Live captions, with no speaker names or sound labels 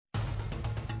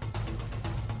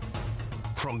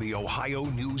From the Ohio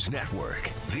News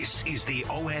Network, this is the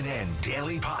ONN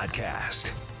Daily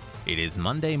Podcast. It is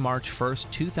Monday, March 1st,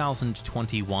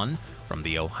 2021. From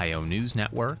the Ohio News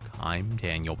Network, I'm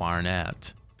Daniel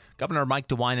Barnett. Governor Mike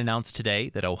DeWine announced today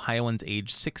that Ohioans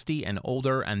age 60 and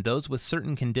older and those with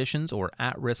certain conditions or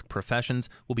at-risk professions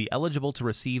will be eligible to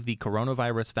receive the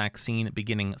coronavirus vaccine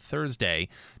beginning Thursday.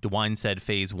 DeWine said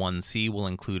Phase 1C will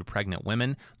include pregnant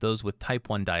women, those with type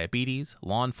 1 diabetes,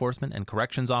 law enforcement and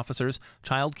corrections officers,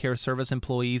 child care service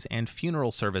employees, and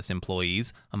funeral service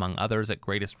employees, among others at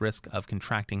greatest risk of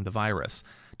contracting the virus.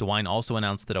 DeWine also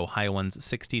announced that Ohioans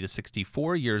 60 to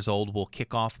 64 years old will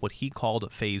kick off what he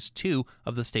called Phase 2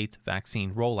 of the state's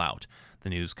vaccine rollout. The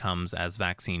news comes as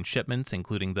vaccine shipments,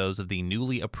 including those of the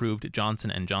newly approved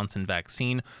Johnson & Johnson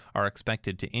vaccine, are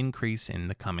expected to increase in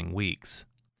the coming weeks.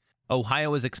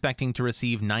 Ohio is expecting to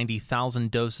receive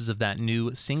 90,000 doses of that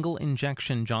new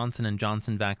single-injection Johnson &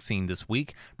 Johnson vaccine this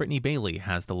week. Brittany Bailey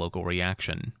has the local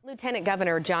reaction. Lieutenant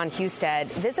Governor Jon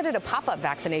Husted visited a pop-up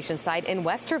vaccination site in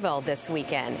Westerville this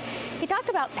weekend. He talked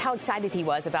about how excited he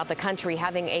was about the country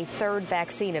having a third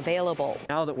vaccine available.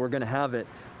 Now that we're going to have it,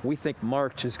 we think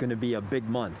March is going to be a big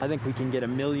month. I think we can get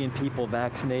 1 million people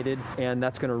vaccinated, and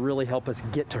that's going to really help us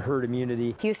get to herd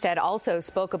immunity. Husted also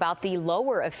spoke about the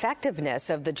lower effectiveness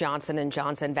of the Johnson &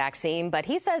 Johnson vaccine, but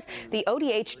he says the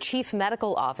ODH Chief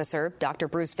Medical Officer, Dr.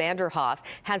 Bruce Vanderhoff,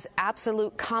 has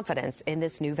absolute confidence in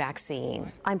this new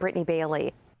vaccine. I'm Brittany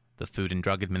Bailey. The Food and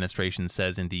Drug Administration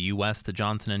says in the U.S., the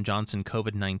Johnson & Johnson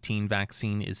COVID-19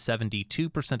 vaccine is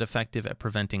 72% effective at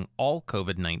preventing all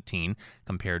COVID-19,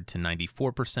 compared to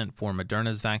 94% for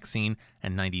Moderna's vaccine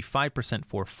and 95%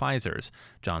 for Pfizer's.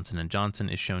 Johnson & Johnson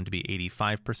is shown to be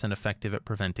 85% effective at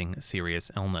preventing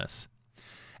serious illness.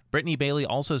 Brittany Bailey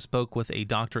also spoke with a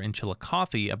doctor in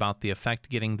Chillicothe about the effect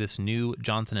getting this new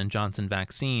Johnson & Johnson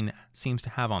vaccine seems to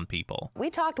have on people. We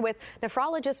talked with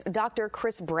nephrologist Dr.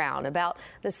 Chris Brown about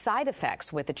the side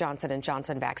effects with the Johnson &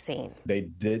 Johnson vaccine. They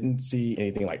didn't see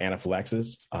anything like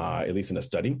anaphylaxis, at least in the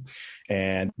study.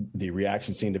 And the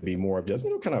reaction seemed to be more of just,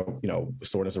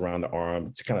 soreness around the arm.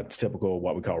 It's kind of typical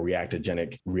what we call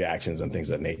reactogenic reactions and things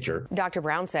of that nature. Dr.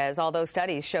 Brown says although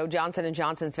studies show Johnson &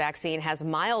 Johnson's vaccine has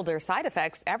milder side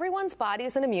effects, everyone's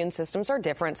bodies and immune systems are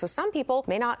different, so some people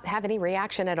may not have any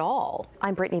reaction at all.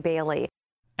 I'm Brittany Bailey.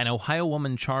 An Ohio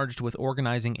woman charged with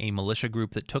organizing a militia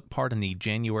group that took part in the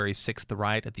January 6th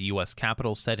riot at the U.S.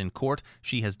 Capitol said in court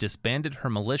she has disbanded her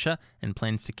militia and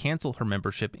plans to cancel her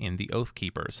membership in the Oath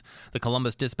Keepers. The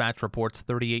Columbus Dispatch reports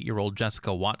 38-year-old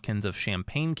Jessica Watkins of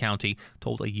Champaign County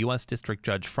told a U.S. district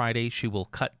judge Friday she will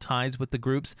cut ties with the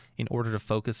groups in order to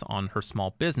focus on her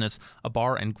small business, a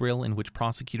bar and grill in which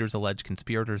prosecutors allege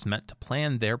conspirators met to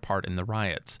plan their part in the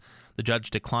riots. The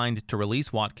judge declined to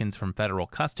release Watkins from federal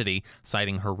custody,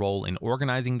 citing her role in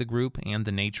organizing the group and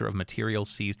the nature of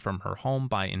materials seized from her home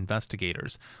by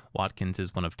investigators. Watkins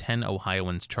is one of 10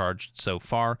 Ohioans charged so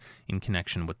far in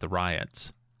connection with the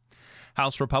riots.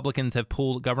 House Republicans have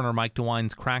pulled Governor Mike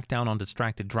DeWine's crackdown on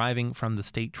distracted driving from the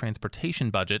state transportation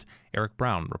budget. Eric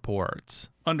Brown reports.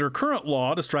 Under current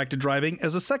law, distracted driving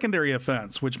is a secondary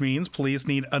offense, which means police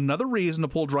need another reason to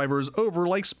pull drivers over,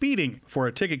 like speeding, before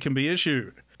a ticket can be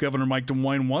issued. Governor Mike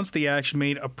DeWine wants the action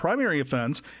made a primary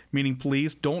offense, meaning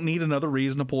police don't need another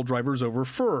reason to pull drivers over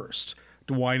first.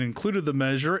 DeWine included the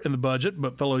measure in the budget,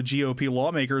 but fellow GOP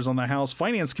lawmakers on the House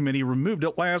Finance Committee removed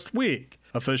it last week.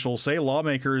 Officials say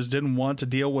lawmakers didn't want to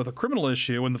deal with a criminal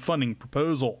issue in the funding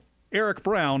proposal. Eric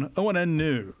Brown, ONN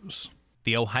News.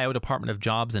 The Ohio Department of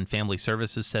Jobs and Family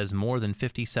Services says more than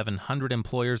 5,700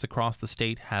 employers across the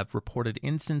state have reported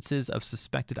instances of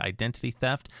suspected identity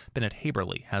theft. Bennett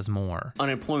Haberly has more.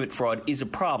 Unemployment fraud is a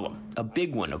problem, a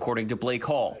big one, according to Blake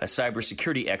Hall, a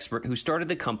cybersecurity expert who started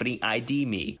the company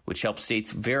ID.me, which helps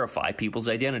states verify people's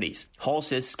identities. Hall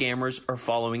says scammers are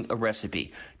following a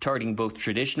recipe, targeting both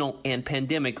traditional and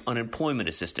pandemic unemployment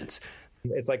assistance.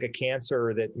 It's like a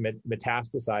cancer that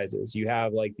metastasizes. You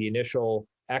have like the initial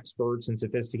experts and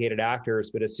sophisticated actors,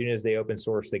 but as soon as they open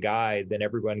source the guide, then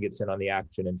everyone gets in on the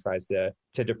action and tries to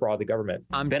defraud the government.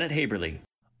 I'm Bennett Haberly.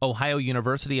 Ohio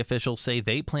University officials say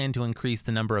they plan to increase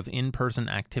the number of in-person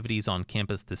activities on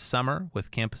campus this summer, with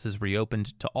campuses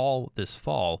reopened to all this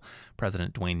fall.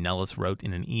 President Dwayne Nellis wrote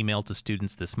in an email to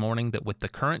students this morning that with the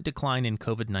current decline in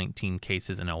COVID-19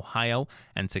 cases in Ohio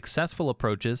and successful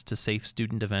approaches to safe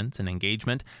student events and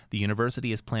engagement, the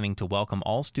university is planning to welcome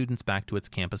all students back to its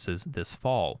campuses this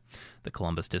fall. The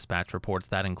Columbus Dispatch reports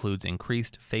that includes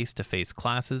increased face-to-face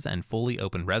classes and fully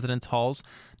open residence halls.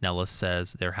 Nellis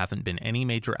says there haven't been any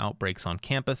major outbreaks on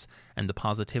campus, and the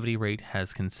positivity rate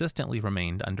has consistently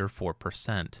remained under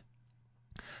 4%.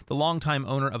 The longtime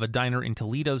owner of a diner in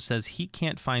Toledo says he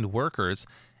can't find workers,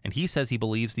 and he says he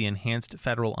believes the enhanced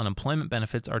federal unemployment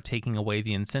benefits are taking away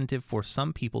the incentive for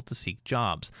some people to seek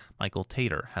jobs. Michael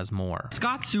Tater has more.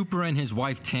 Scott Super and his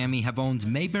wife Tammy have owned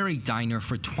Mayberry Diner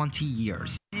for 20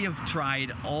 years. We have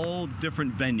tried all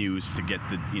different venues to get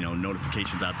the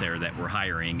notifications out there that we're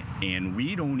hiring, and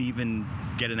we don't even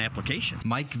get an application.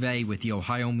 Mike Vey with the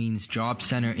Ohio Means Job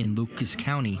Center in Lucas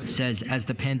County says as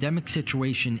the pandemic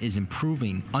situation is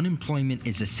improving, unemployment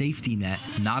is a safety net,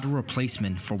 not a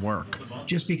replacement for work.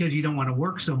 Just because you don't want to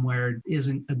work somewhere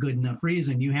isn't a good enough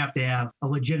reason. You have to have a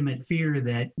legitimate fear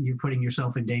that you're putting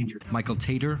yourself in danger. Michael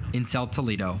Tater in South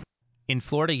Toledo. In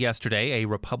Florida yesterday, a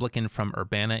Republican from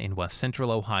Urbana in west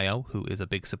central Ohio, who is a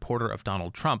big supporter of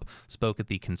Donald Trump, spoke at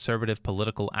the Conservative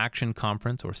Political Action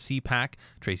Conference, or CPAC.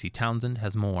 Tracy Townsend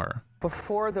has more.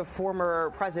 Before the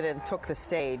former president took the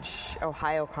stage,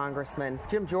 Ohio Congressman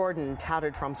Jim Jordan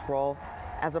touted Trump's role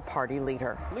as a party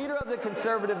leader. Leader of the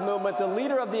conservative movement, the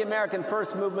leader of the American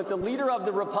First Movement, the leader of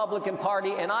the Republican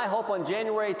Party, and I hope on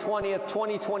January 20th,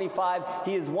 2025,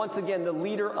 he is once again the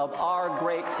leader of our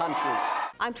great country.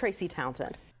 I'm Tracy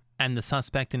Townsend. And the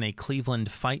suspect in a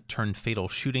Cleveland fight-turned-fatal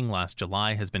shooting last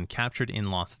July has been captured in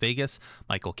Las Vegas.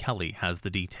 Michael Kelly has the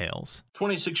details.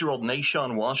 26-year-old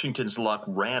Nashawn Washington's luck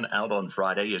ran out on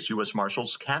Friday as U.S.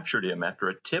 Marshals captured him after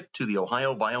a tip to the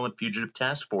Ohio Violent Fugitive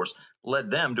Task Force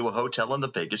led them to a hotel on the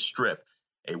Vegas Strip.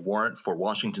 A warrant for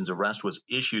Washington's arrest was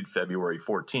issued February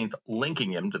 14th,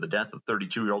 linking him to the death of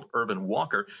 32-year-old Irvin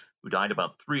Walker, who died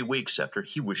about 3 weeks after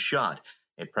he was shot.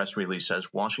 A press release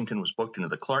says Washington was booked into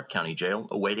the Clark County Jail,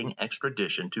 awaiting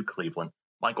extradition to Cleveland.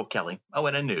 Michael Kelly,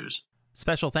 ONN News.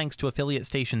 Special thanks to affiliate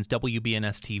stations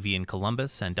WBNS-TV in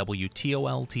Columbus and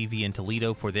WTOL-TV in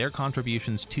Toledo for their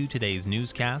contributions to today's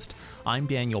newscast. I'm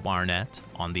Daniel Barnett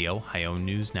on the Ohio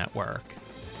News Network.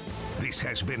 This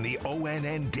has been the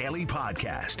ONN Daily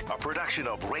Podcast, a production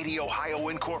of Radio Ohio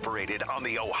Incorporated on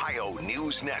the Ohio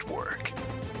News Network.